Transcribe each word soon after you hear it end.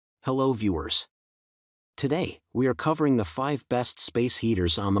Hello viewers. Today, we are covering the 5 best space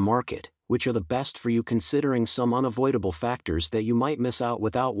heaters on the market, which are the best for you considering some unavoidable factors that you might miss out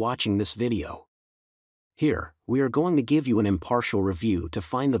without watching this video. Here, we are going to give you an impartial review to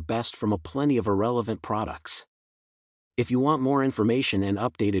find the best from a plenty of irrelevant products. If you want more information and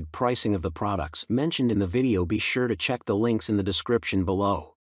updated pricing of the products mentioned in the video, be sure to check the links in the description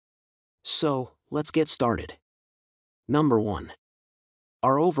below. So, let's get started. Number 1.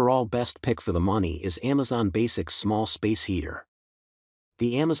 Our overall best pick for the money is Amazon Basics Small Space Heater.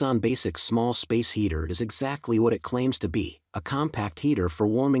 The Amazon Basics Small Space Heater is exactly what it claims to be, a compact heater for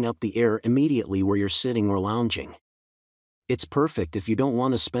warming up the air immediately where you're sitting or lounging. It's perfect if you don't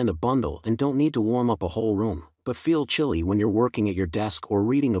want to spend a bundle and don't need to warm up a whole room, but feel chilly when you're working at your desk or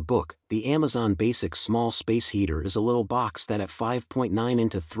reading a book. The Amazon Basics Small Space Heater is a little box that at 5.9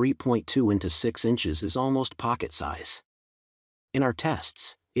 into 3.2 into 6 inches is almost pocket size. In our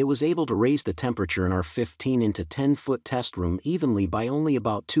tests, it was able to raise the temperature in our 15 into 10 foot test room evenly by only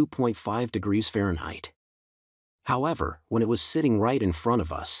about 2.5 degrees Fahrenheit. However, when it was sitting right in front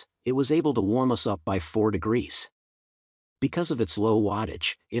of us, it was able to warm us up by 4 degrees. Because of its low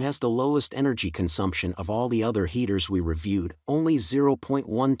wattage, it has the lowest energy consumption of all the other heaters we reviewed, only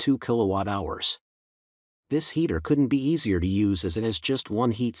 0.12 kilowatt hours. This heater couldn't be easier to use as it has just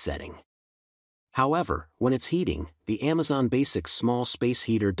one heat setting. However, when it's heating, the Amazon Basics Small Space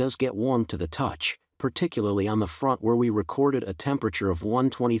Heater does get warm to the touch, particularly on the front where we recorded a temperature of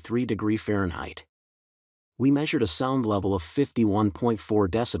 123 degrees Fahrenheit. We measured a sound level of 51.4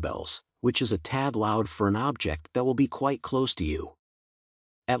 decibels, which is a tad loud for an object that will be quite close to you.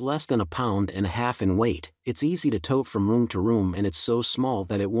 At less than 1.5 pounds in weight, it's easy to tote from room to room, and it's so small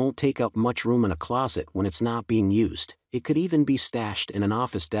that it won't take up much room in a closet when it's not being used. It could even be stashed in an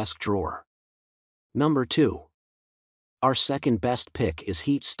office desk drawer. Number 2. Our second best pick is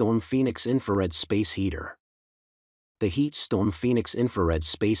HeatStorm Phoenix Infrared Space Heater. The HeatStorm Phoenix Infrared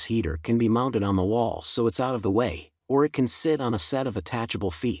Space Heater can be mounted on the wall so it's out of the way, or it can sit on a set of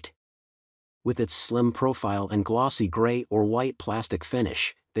attachable feet. With its slim profile and glossy gray or white plastic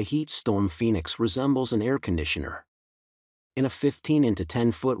finish, the HeatStorm Phoenix resembles an air conditioner. In a 15 into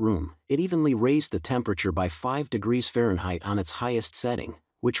 10 foot room, it evenly raised the temperature by 5 degrees Fahrenheit on its highest setting,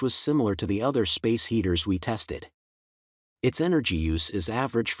 which was similar to the other space heaters we tested. Its energy use is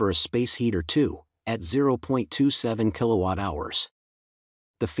average for a space heater too, at 0.27 kilowatt hours.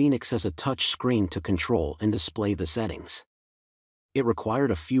 The Phoenix has a touch screen to control and display the settings. It required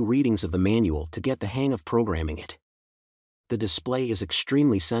a few readings of the manual to get the hang of programming it. The display is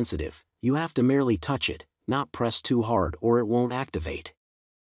extremely sensitive, you have to merely touch it, not press too hard or it won't activate.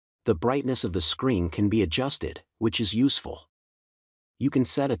 The brightness of the screen can be adjusted, which is useful. You can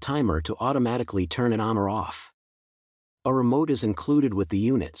set a timer to automatically turn it on or off. A remote is included with the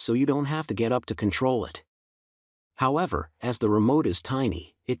unit so you don't have to get up to control it. However, as the remote is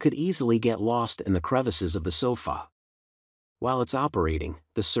tiny, it could easily get lost in the crevices of the sofa. While it's operating,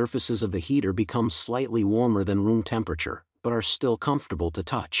 the surfaces of the heater become slightly warmer than room temperature, but are still comfortable to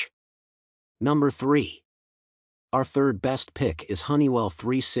touch. Number 3. Our third best pick is Honeywell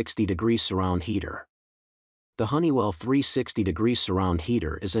 360 degree surround heater. The Honeywell 360 degree surround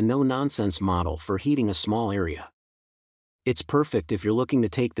heater is a no-nonsense model for heating a small area. It's perfect if you're looking to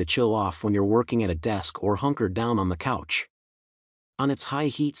take the chill off when you're working at a desk or hunkered down on the couch. On its high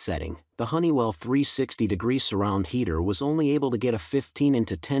heat setting, the Honeywell 360 degree surround heater was only able to get a 15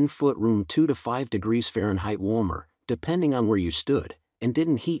 into 10 foot room 2 to 5 degrees Fahrenheit warmer, depending on where you stood, and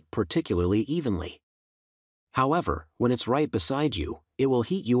didn't heat particularly evenly. However, when it's right beside you, it will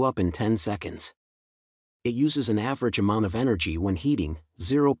heat you up in 10 seconds. It uses an average amount of energy when heating,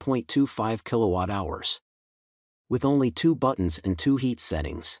 0.25 kilowatt hours. With only 2 buttons and 2 heat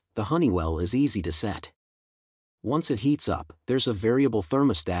settings, the Honeywell is easy to set. Once it heats up, there's a variable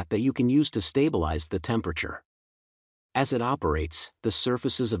thermostat that you can use to stabilize the temperature. As it operates, the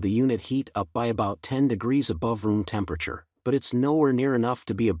surfaces of the unit heat up by about 10 degrees above room temperature, but it's nowhere near enough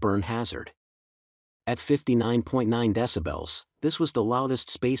to be a burn hazard. At 59.9 decibels, this was the loudest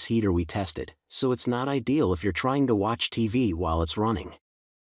space heater we tested, so it's not ideal if you're trying to watch TV while it's running.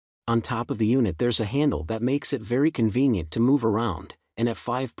 On top of the unit there's a handle that makes it very convenient to move around, and at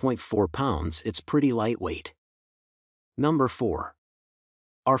 5.4 pounds it's pretty lightweight. Number 4.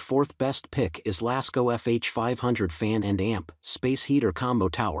 Our fourth best pick is Lasko FH500 Fan and Amp Space Heater Combo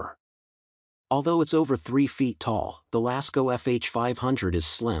Tower. Although it's over 3 feet tall, the Lasko FH500 is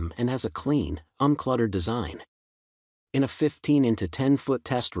slim and has a clean, uncluttered design. In a 15 into 10 foot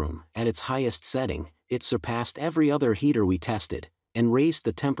test room, at its highest setting, it surpassed every other heater we tested, and raised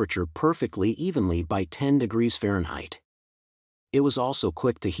the temperature perfectly evenly by 10 degrees Fahrenheit. It was also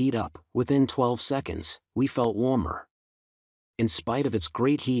quick to heat up. Within 12 seconds, we felt warmer. In spite of its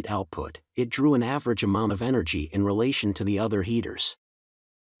great heat output, it drew an average amount of energy in relation to the other heaters.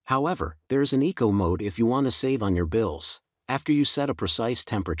 However, there is an eco mode if you want to save on your bills. After you set a precise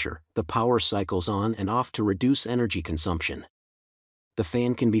temperature, the power cycles on and off to reduce energy consumption. The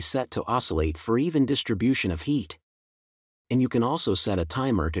fan can be set to oscillate for even distribution of heat. And you can also set a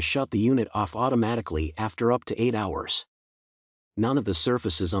timer to shut the unit off automatically after up to 8 hours. None of the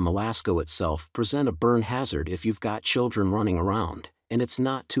surfaces on the Lasko itself present a burn hazard if you've got children running around, and it's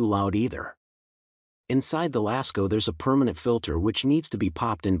not too loud either. Inside the Lasko there's a permanent filter which needs to be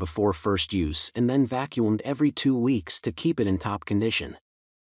popped in before first use and then vacuumed every 2 weeks to keep it in top condition.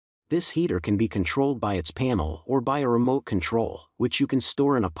 This heater can be controlled by its panel or by a remote control, which you can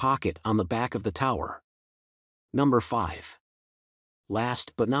store in a pocket on the back of the tower. Number 5.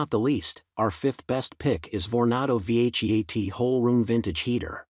 Last but not the least, our fifth best pick is Vornado VHEAT Whole Room Vintage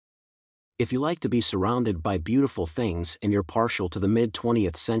Heater. If you like to be surrounded by beautiful things and you're partial to the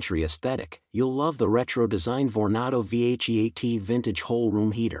mid-20th century aesthetic, you'll love the retro-designed Vornado VHEAT Vintage Whole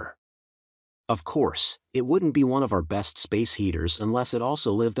Room Heater. Of course, it wouldn't be one of our best space heaters unless it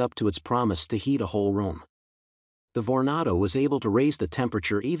also lived up to its promise to heat a whole room. The Vornado was able to raise the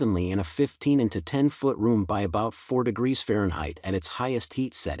temperature evenly in a 15 into 10-foot room by about 4 degrees Fahrenheit at its highest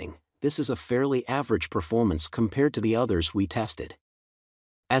heat setting. This is a fairly average performance compared to the others we tested.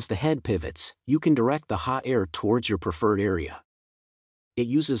 As the head pivots, you can direct the hot air towards your preferred area. It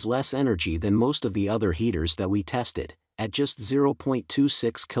uses less energy than most of the other heaters that we tested, at just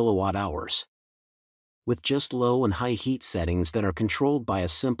 0.26 kilowatt-hours. With just low and high heat settings that are controlled by a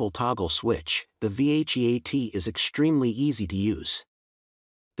simple toggle switch, the VHEAT is extremely easy to use.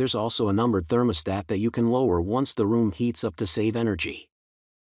 There's also a numbered thermostat that you can lower once the room heats up to save energy.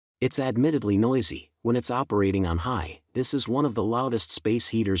 It's admittedly noisy. When it's operating on high, this is one of the loudest space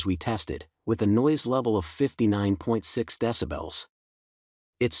heaters we tested, with a noise level of 59.6 decibels.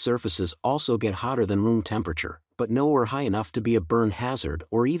 Its surfaces also get hotter than room temperature, but nowhere high enough to be a burn hazard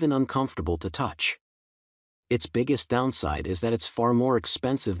or even uncomfortable to touch. Its biggest downside is that it's far more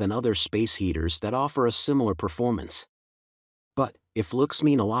expensive than other space heaters that offer a similar performance. But, if looks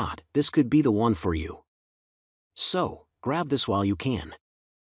mean a lot, this could be the one for you. So, grab this while you can.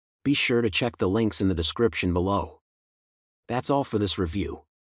 Be sure to check the links in the description below. That's all for this review.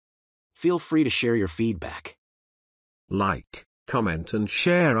 Feel free to share your feedback. Like, comment and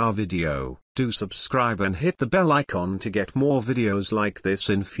share our video. Do subscribe and hit the bell icon to get more videos like this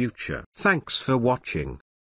in future. Thanks for watching.